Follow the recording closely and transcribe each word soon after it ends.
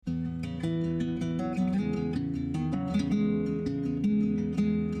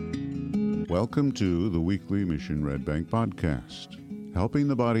Welcome to the weekly Mission Red Bank podcast, helping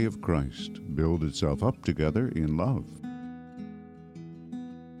the body of Christ build itself up together in love.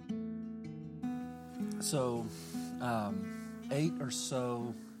 So, 8 or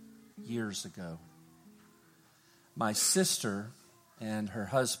so years ago, my sister and her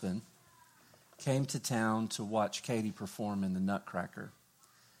husband came to town to watch Katie perform in the Nutcracker.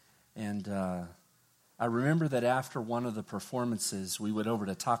 And I remember that after one of the performances, we went over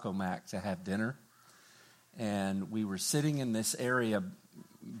to Taco Mac to have dinner. And we were sitting in this area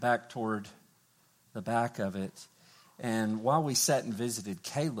back toward the back of it. And while we sat and visited,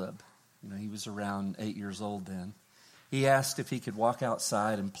 Caleb, he was around 8 years old then, he asked if he could walk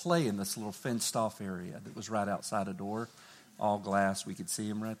outside and play in this little fenced-off area that was right outside a door, all glass. We could see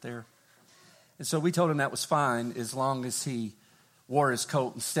him right there. And so we told him that was fine as long as he wore his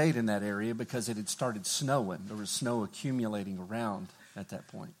coat and stayed in that area because it had started snowing. There was snow accumulating around at that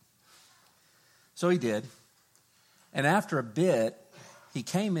point. So he did. And after a bit, he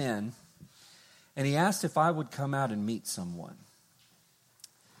came in and he asked if I would come out and meet someone.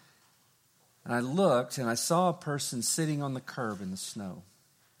 And I looked and I saw a person sitting on the curb in the snow.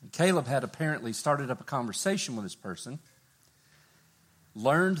 And Caleb had apparently started up a conversation with this person,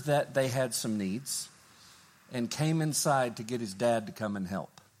 learned that they had some needs, and came inside to get his dad to come and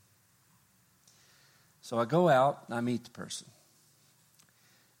help. So I go out and I meet the person.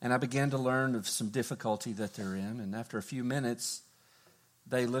 And I began to learn of some difficulty that they're in. And after a few minutes,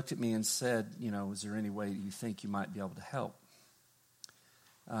 they looked at me and said, is there any way you think you might be able to help?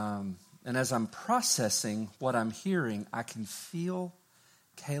 And as I'm processing what I'm hearing, I can feel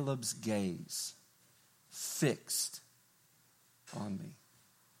Caleb's gaze fixed on me.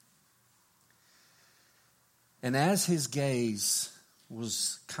 And as his gaze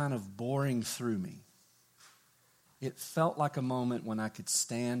was kind of boring through me, it felt like a moment when I could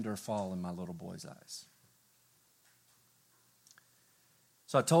stand or fall in my little boy's eyes.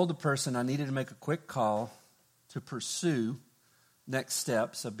 So I told the person I needed to make a quick call to pursue next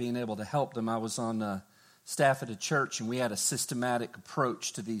steps of being able to help them. I was on staff at a church, and we had a systematic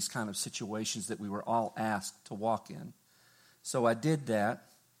approach to these kind of situations that we were all asked to walk in. So I did that.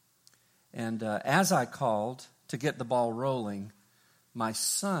 And as I called to get the ball rolling, my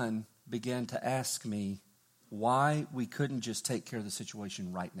son began to ask me why we couldn't just take care of the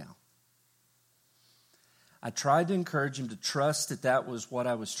situation right now. I tried to encourage him to trust that that was what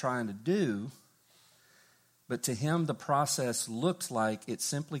I was trying to do, but to him the process looked like it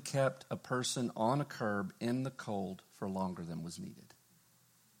simply kept a person on a curb in the cold for longer than was needed.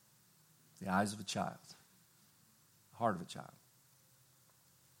 The eyes of a child, the heart of a child.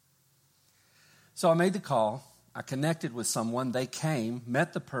 So I made the call, I connected with someone, they came,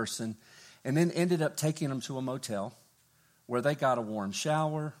 met the person, and then ended up taking them to a motel where they got a warm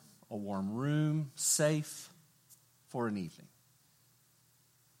shower, a warm room, safe for an evening.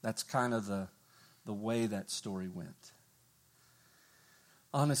 That's kind of the way that story went.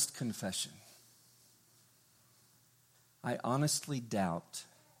 Honest confession. I honestly doubt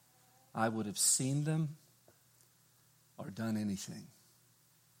I would have seen them or done anything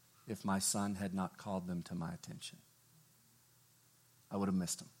if my son had not called them to my attention. I would have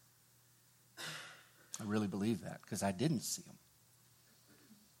missed them. I really believe that because I didn't see them.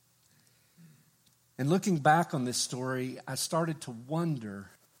 And looking back on this story, I started to wonder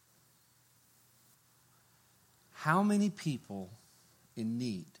how many people in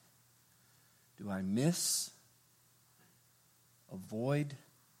need do I miss, avoid,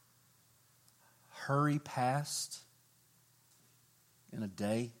 hurry past in a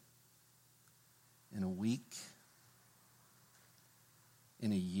day, in a week,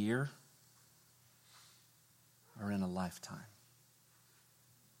 in a year, or in a lifetime?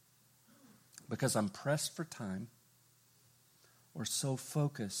 Because I'm pressed for time or so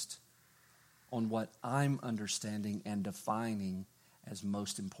focused on what I'm understanding and defining as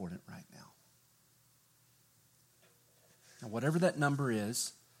most important right now. Now, whatever that number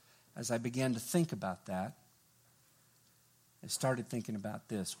is, as I began to think about that, I started thinking about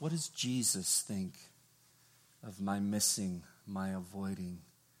this. What does Jesus think of my missing, my avoiding,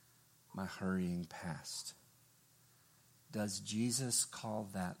 my hurrying past? Does Jesus call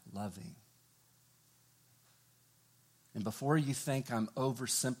that loving? And before you think I'm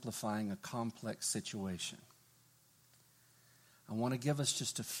oversimplifying a complex situation, I want to give us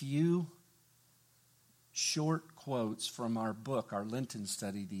just a few short quotes from our book, our Lenten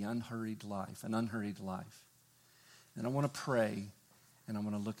study, The Unhurried Life, An Unhurried Life. And I want to pray, and I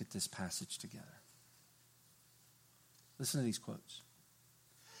want to look at this passage together. Listen to these quotes.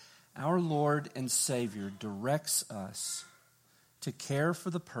 Our Lord and Savior directs us to care for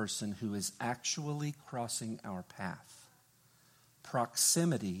the person who is actually crossing our path.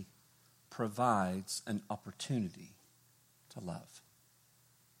 Proximity provides an opportunity to love.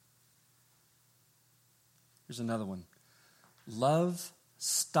 Here's another one. Love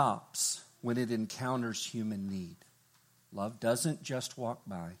stops when it encounters human need. Love doesn't just walk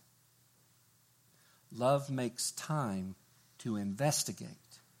by. Love makes time to investigate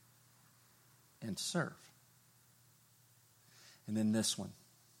and serve. And then this one.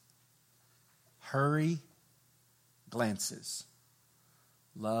 Hurry glances.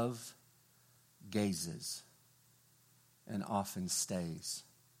 Love gazes and often stays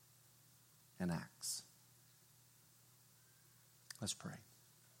and acts. Let's pray.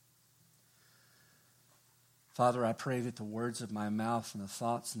 Father, I pray that the words of my mouth and the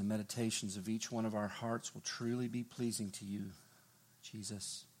thoughts and the meditations of each one of our hearts will truly be pleasing to you,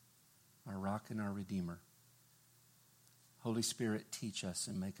 Jesus, our rock and our Redeemer. Holy Spirit, teach us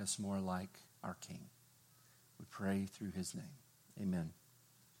and make us more like our King. We pray through his name. Amen.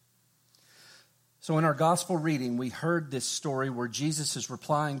 So in our gospel reading, we heard this story where Jesus is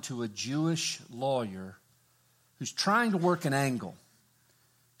replying to a Jewish lawyer who's trying to work an angle,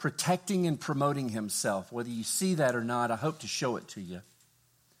 protecting and promoting himself. Whether you see that or not, I hope to show it to you.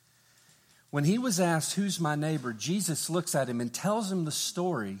 When he was asked, "Who's my neighbor?" Jesus looks at him and tells him the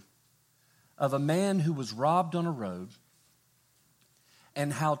story of a man who was robbed on a road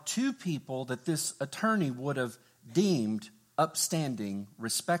and how two people that this attorney would have deemed upstanding,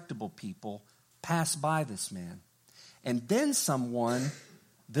 respectable people pass by this man. And then someone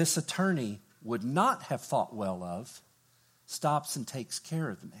this attorney would not have thought well of stops and takes care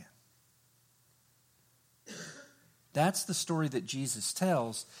of the man. That's the story that Jesus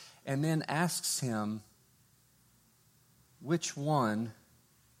tells, and then asks him, which one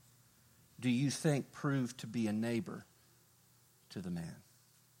do you think proved to be a neighbor to the man?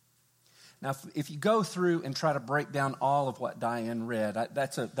 Now, if you go through and try to break down all of what Diane read,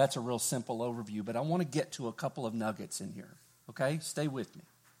 that's a real simple overview, but I want to get to a couple of nuggets in here, okay? Stay with me.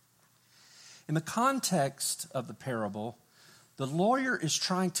 In the context of the parable, the lawyer is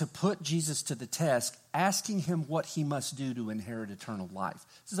trying to put Jesus to the test, asking him what he must do to inherit eternal life.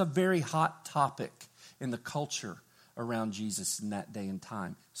 This is a very hot topic in the culture around Jesus in that day and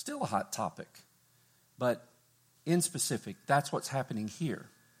time. Still a hot topic, but in specific, that's what's happening here.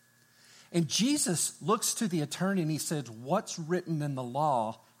 And Jesus looks to the attorney and he says, "What's written in the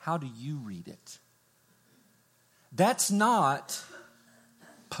law? How do you read it?" That's not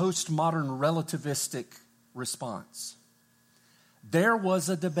postmodern relativistic response. There was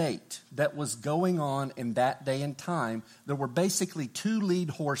a debate that was going on in that day and time. There were basically two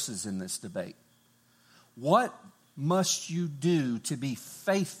lead horses in this debate. What must you do to be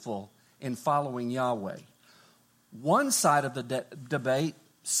faithful in following Yahweh? One side of the debate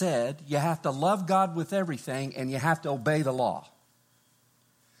said you have to love God with everything and you have to obey the law.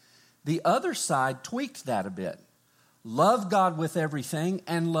 The other side tweaked that a bit. Love God with everything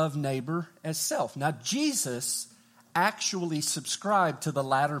and love neighbor as self. Now, Jesus actually subscribed to the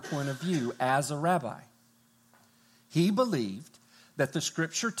latter point of view as a rabbi. He believed that the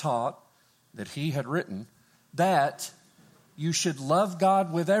scripture taught, that he had written, that you should love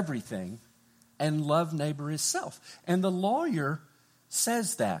God with everything and love neighbor as self. And the lawyer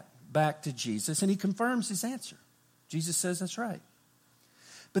says that back to Jesus, and he confirms his answer. Jesus says that's right.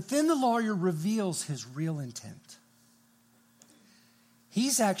 But then the lawyer reveals his real intent.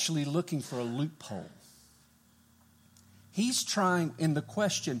 He's actually looking for a loophole. He's trying, in the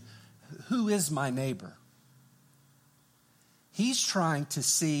question, who is my neighbor? He's trying to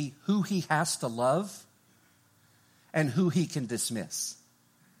see who he has to love and who he can dismiss.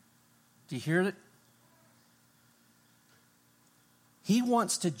 Do you hear it? He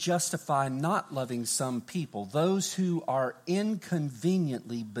wants to justify not loving some people, those who are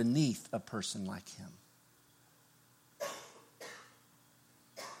inconveniently beneath a person like him.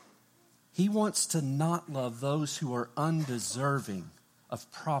 He wants to not love those who are undeserving of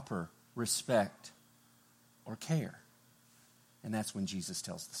proper respect or care. And that's when Jesus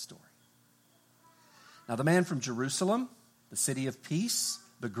tells the story. Now, the man from Jerusalem, the city of peace,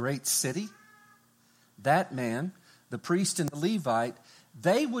 the great city, that man, the priest and the Levite,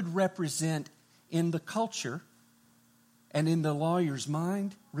 they would represent in the culture and in the lawyer's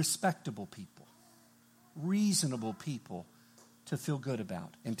mind, respectable people, reasonable people to feel good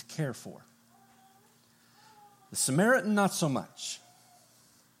about and to care for. The Samaritan, not so much.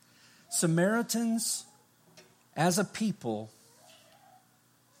 Samaritans, as a people,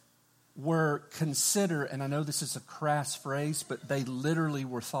 were considered, and I know this is a crass phrase, but they literally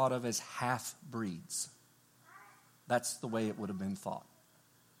were thought of as half-breeds. That's the way it would have been thought.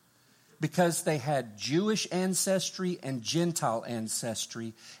 Because they had Jewish ancestry and Gentile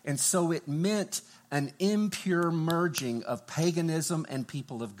ancestry, and so it meant an impure merging of paganism and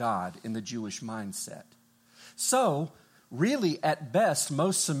people of God in the Jewish mindset. So, really, at best,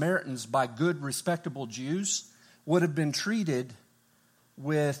 most Samaritans, by good, respectable Jews, would have been treated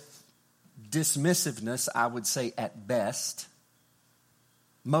with dismissiveness, I would say at best.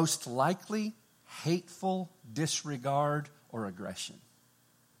 Most likely, hateful disregard or aggression.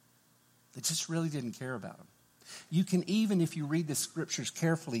 They just really didn't care about them. You can even, if you read the scriptures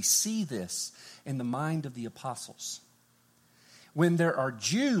carefully, see this in the mind of the apostles. When there are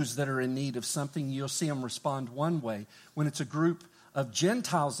Jews that are in need of something, you'll see them respond one way. When it's a group of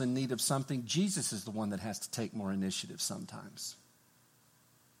Gentiles in need of something, Jesus is the one that has to take more initiative sometimes.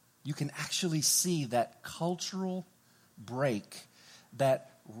 You can actually see that cultural break,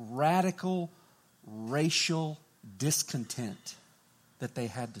 that radical racial discontent that they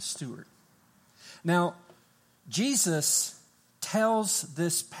had to steward. Now, Jesus tells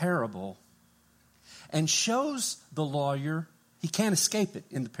this parable and shows the lawyer, he can't escape it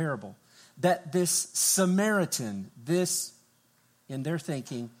in the parable, that this Samaritan, this, in their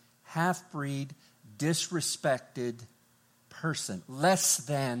thinking, half-breed, disrespected person, less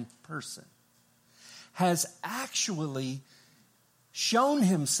than person, has actually shown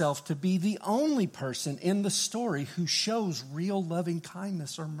himself to be the only person in the story who shows real loving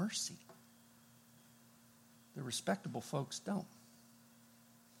kindness or mercy. The respectable folks don't.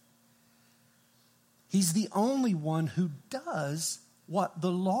 He's the only one who does what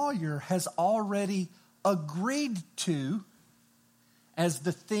the lawyer has already agreed to as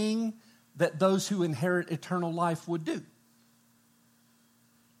the thing that those who inherit eternal life would do.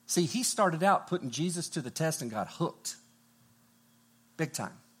 See, he started out putting Jesus to the test and got hooked. Big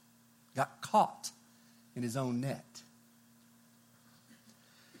time. Got caught in his own net.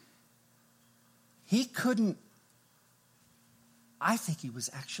 He couldn't, I think he was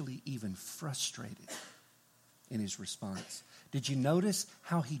actually even frustrated in his response. Did you notice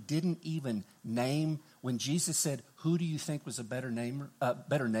how he didn't even name, when Jesus said, who do you think was a better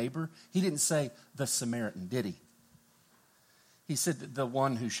neighbor? He didn't say the Samaritan, did he? He said the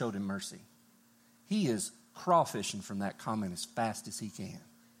one who showed him mercy. He is crawfishing from that comment as fast as he can.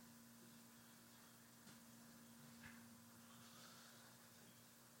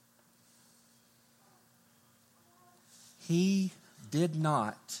 He did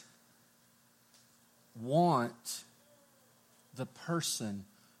not want the person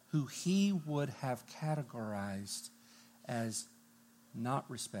who he would have categorized as not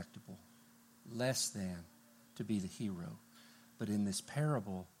respectable, less than, to be the hero. But in this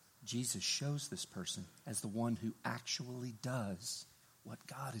parable, Jesus shows this person as the one who actually does what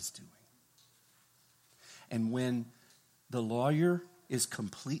God is doing. And when the lawyer is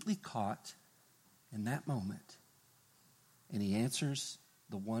completely caught in that moment, and he answers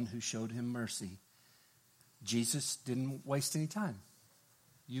the one who showed him mercy, Jesus didn't waste any time.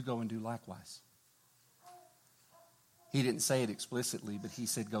 You go and do likewise. He didn't say it explicitly, but he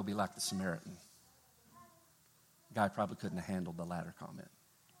said, go be like the Samaritan. Guy probably couldn't have handled the latter comment.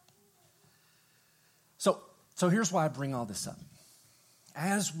 So here's why I bring all this up.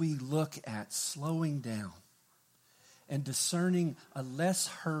 As we look at slowing down and discerning a less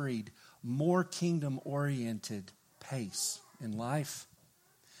hurried, more kingdom-oriented pace in life,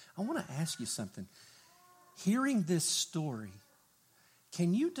 I want to ask you something. Hearing this story,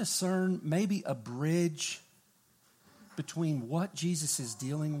 can you discern maybe a bridge between what Jesus is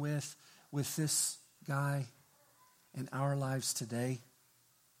dealing with this guy in our lives today,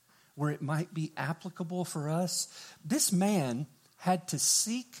 where it might be applicable for us? This man had to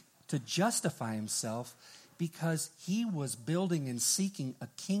seek to justify himself because he was building and seeking a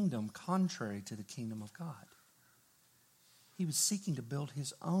kingdom contrary to the kingdom of God. He was seeking to build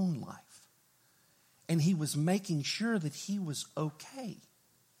his own life. And he was making sure that he was okay.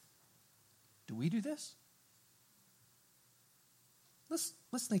 Do we do this? Let's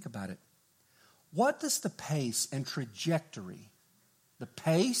think about it. What does the pace and trajectory, the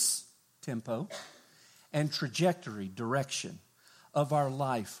pace, tempo, and trajectory, direction of our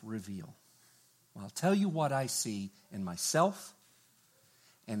life reveal? Well, I'll tell you what I see in myself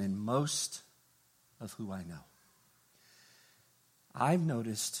and in most of who I know. I've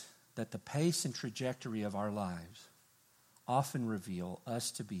noticed that the pace and trajectory of our lives often reveal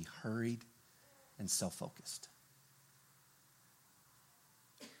us to be hurried and self-focused.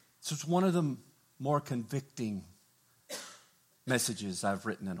 So it's one of the more convicting messages I've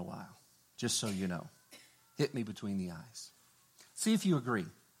written in a while, just so you know. Hit me between the eyes. See if you agree.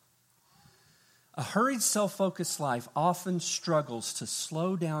 A hurried, self-focused life often struggles to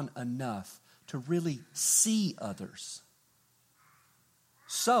slow down enough to really see others.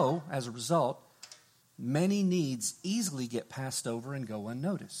 So, as a result, many needs easily get passed over and go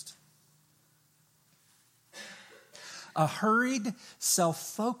unnoticed. A hurried,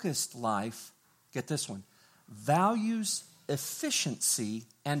 self-focused life, get this one, values efficiency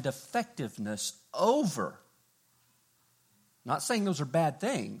and effectiveness over. Not saying those are bad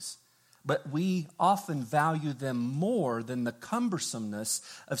things, but we often value them more than the cumbersomeness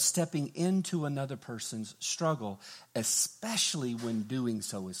of stepping into another person's struggle, especially when doing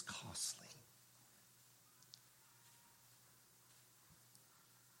so is costly.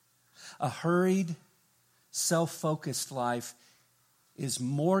 A hurried, self-focused life is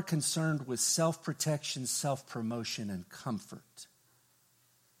more concerned with self-protection, self-promotion, and comfort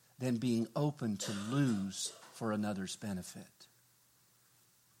than being open to lose for another's benefit.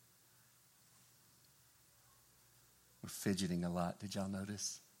 We're fidgeting a lot. Did y'all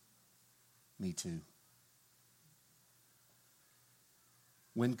notice? Me too.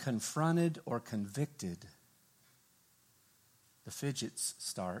 When confronted or convicted, the fidgets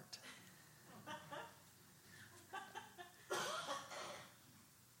start.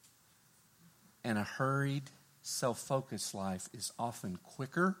 And a hurried, self-focused life is often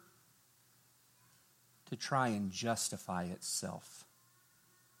quicker to try and justify itself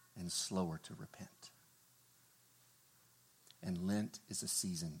and slower to repent. And Lent is a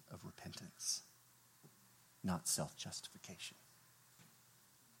season of repentance, not self-justification.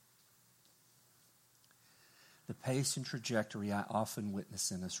 The pace and trajectory I often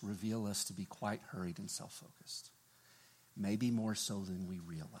witness in us reveal us to be quite hurried and self-focused. Maybe more so than we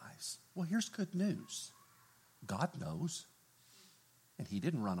realize. Well, here's good news. God knows, and He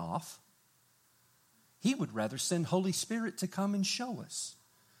didn't run off. He would rather send Holy Spirit to come and show us.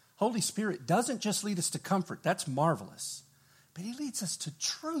 Holy Spirit doesn't just lead us to comfort. That's marvelous. But He leads us to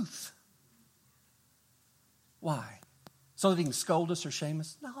truth. Why? So that He can scold us or shame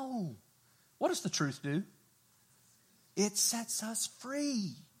us? No. What does the truth do? It sets us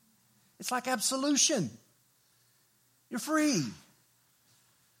free. It's like absolution. You're free.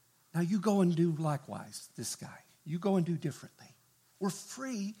 Now you go and do likewise, this guy. You go and do differently. We're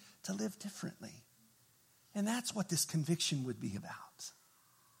free to live differently. And that's what this conviction would be about.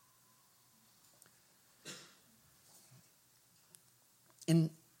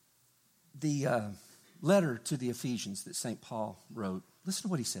 In the letter to the Ephesians that St. Paul wrote, listen to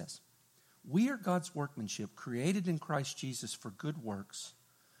what he says. We are God's workmanship, created in Christ Jesus for good works,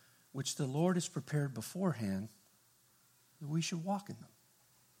 which the Lord has prepared beforehand that we should walk in them.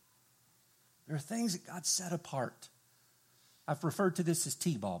 There are things that God set apart. I've referred to this as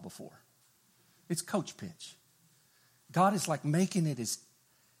T-ball before. It's coach pitch. God is like making it as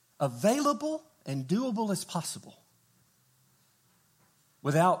available and doable as possible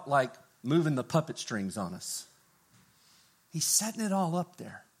without like moving the puppet strings on us. He's setting it all up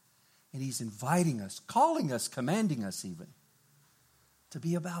there. And He's inviting us, calling us, commanding us even to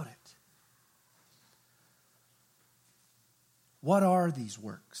be about it. What are these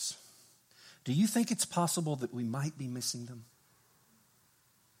works? Do you think it's possible that we might be missing them?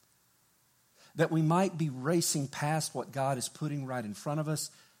 That we might be racing past what God is putting right in front of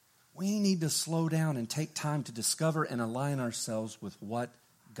us? We need to slow down and take time to discover and align ourselves with what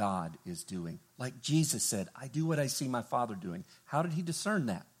God is doing. Like Jesus said, I do what I see my Father doing. How did He discern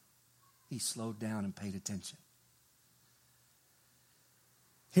that? He slowed down and paid attention.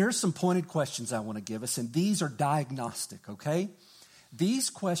 Here are some pointed questions I want to give us, and these are diagnostic, okay? These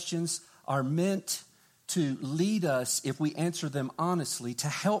questions are meant to lead us, if we answer them honestly, to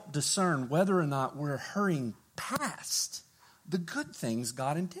help discern whether or not we're hurrying past the good things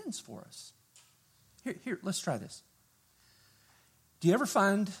God intends for us. Here, let's try this. Do you ever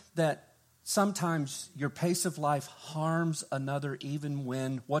find that sometimes your pace of life harms another even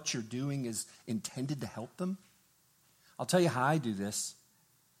when what you're doing is intended to help them? I'll tell you how I do this.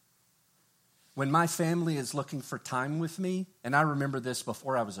 When my family is looking for time with me, and I remember this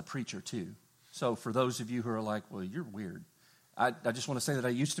before I was a preacher too. So for those of you who are like, well, you're weird. I just want to say that I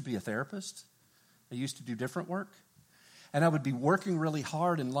used to be a therapist. I used to do different work. And I would be working really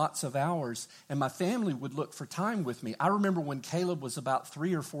hard and lots of hours, and my family would look for time with me. I remember when Caleb was about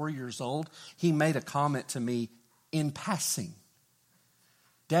 3 or 4 years old, he made a comment to me in passing.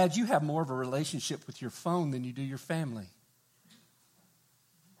 Dad, you have more of a relationship with your phone than you do your family.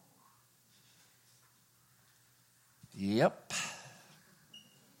 Yep.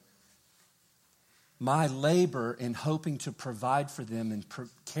 My labor in hoping to provide for them and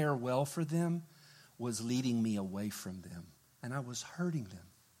care well for them was leading me away from them. And I was hurting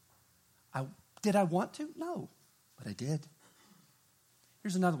them. Did I want to? No, but I did.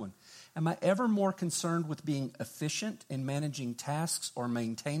 Here's another one. Am I ever more concerned with being efficient in managing tasks or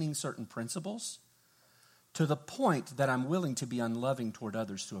maintaining certain principles to the point that I'm willing to be unloving toward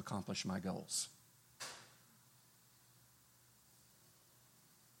others to accomplish my goals?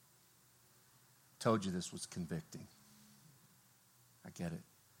 Told you this was convicting. I get it.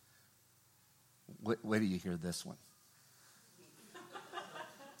 Wait till you hear this one.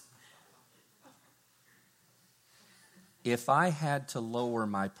 If I had to lower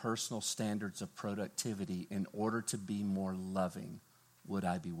my personal standards of productivity in order to be more loving, would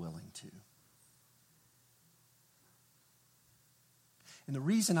I be willing to? And the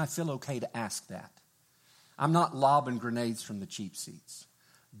reason I feel okay to ask that, I'm not lobbing grenades from the cheap seats.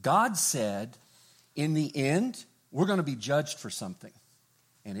 God said, in the end, we're going to be judged for something.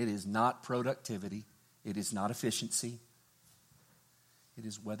 And it is not productivity. It is not efficiency. It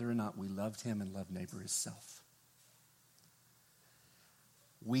is whether or not we loved him and loved neighbor as self.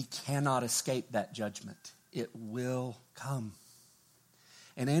 We cannot escape that judgment. It will come.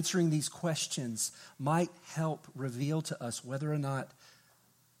 And answering these questions might help reveal to us whether or not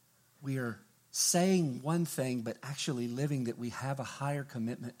we are saying one thing but actually living that we have a higher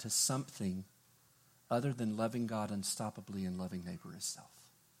commitment to something other than loving God unstoppably and loving neighbor as self.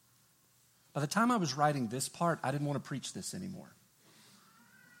 By the time I was writing this part, I didn't want to preach this anymore.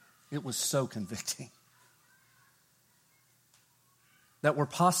 It was so convicting. That we're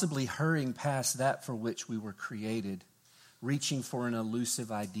possibly hurrying past that for which we were created, reaching for an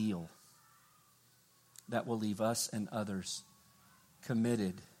elusive ideal that will leave us and others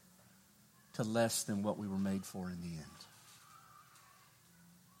committed to less than what we were made for in the end.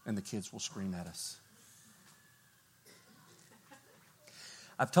 And the kids will scream at us.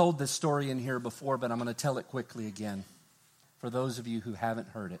 I've told this story in here before, but I'm going to tell it quickly again for those of you who haven't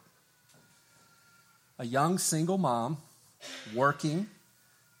heard it. A young single mom working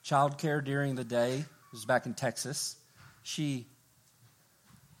childcare during the day. This was back in Texas. She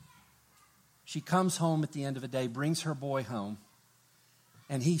comes home at the end of the day, brings her boy home,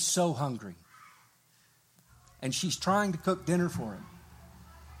 and he's so hungry. And she's trying to cook dinner for him,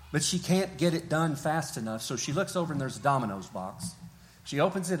 but she can't get it done fast enough, so she looks over and there's a Domino's box. She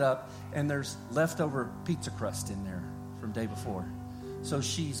opens it up, and there's leftover pizza crust in there from the day before. So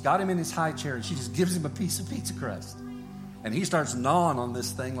she's got him in his high chair, and she just gives him a piece of pizza crust. And he starts gnawing on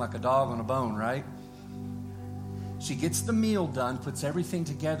this thing like a dog on a bone, right? She gets the meal done, puts everything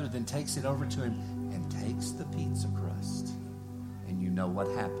together, then takes it over to him and takes the pizza crust. And you know what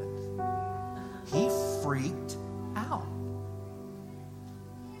happened. He freaked out.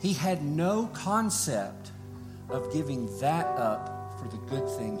 He had no concept of giving that up for the good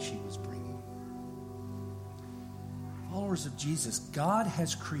thing she was bringing. Followers of Jesus, God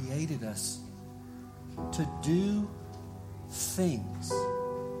has created us to do things.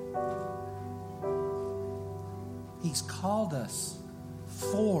 He's called us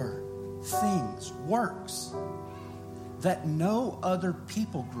for things, works, that no other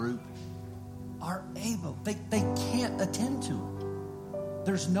people group are able, they can't attend to it.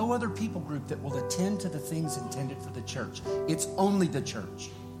 There's no other people group that will attend to the things intended for the church. It's only the church.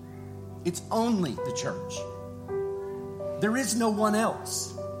 It's only the church. There is no one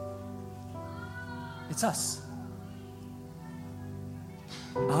else. It's us.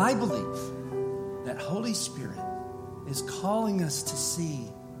 I believe that Holy Spirit is calling us to see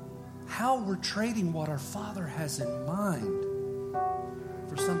how we're trading what our Father has in mind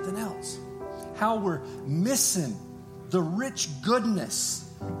for something else. How we're missing the rich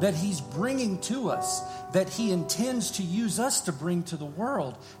goodness that He's bringing to us, that He intends to use us to bring to the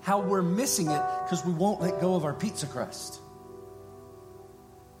world. How we're missing it because we won't let go of our pizza crust.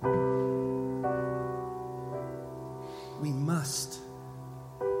 We must.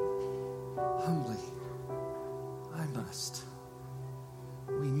 Humbly, I must.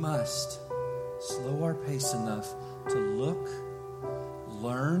 We must slow our pace enough to look,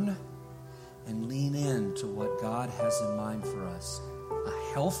 learn, and lean into what God has in mind for us.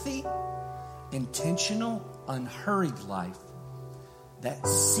 A healthy, intentional, unhurried life that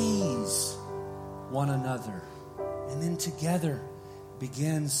sees one another and then together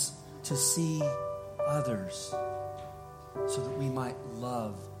begins to see others so that we might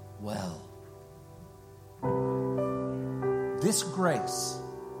love well. This grace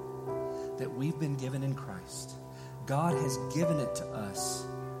that we've been given in Christ, God has given it to us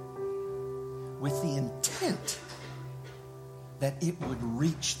with the intent that it would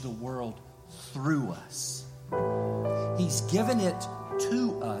reach the world through us. He's given it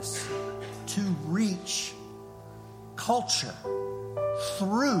to us to reach culture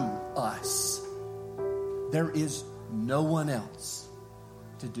through us. There is no one else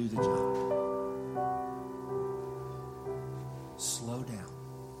to do the job. Slow down.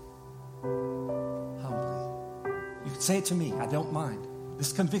 Humbly. You can say it to me. I don't mind.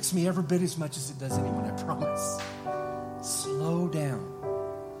 This convicts me every bit as much as it does anyone, I promise. Slow down.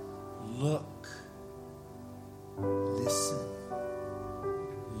 Look. Listen.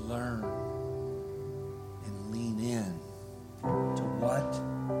 Learn. And lean in to what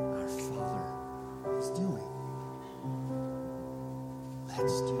our Father is doing.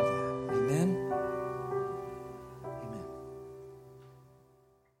 Let's do that. Amen?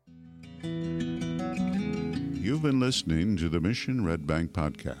 Amen. You've been listening to the Mission Red Bank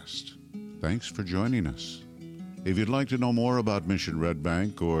podcast. Thanks for joining us. If you'd like to know more about Mission Red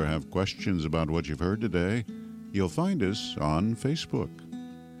Bank or have questions about what you've heard today, you'll find us on Facebook.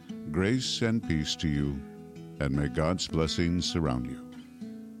 Grace and peace to you, and may God's blessings surround you.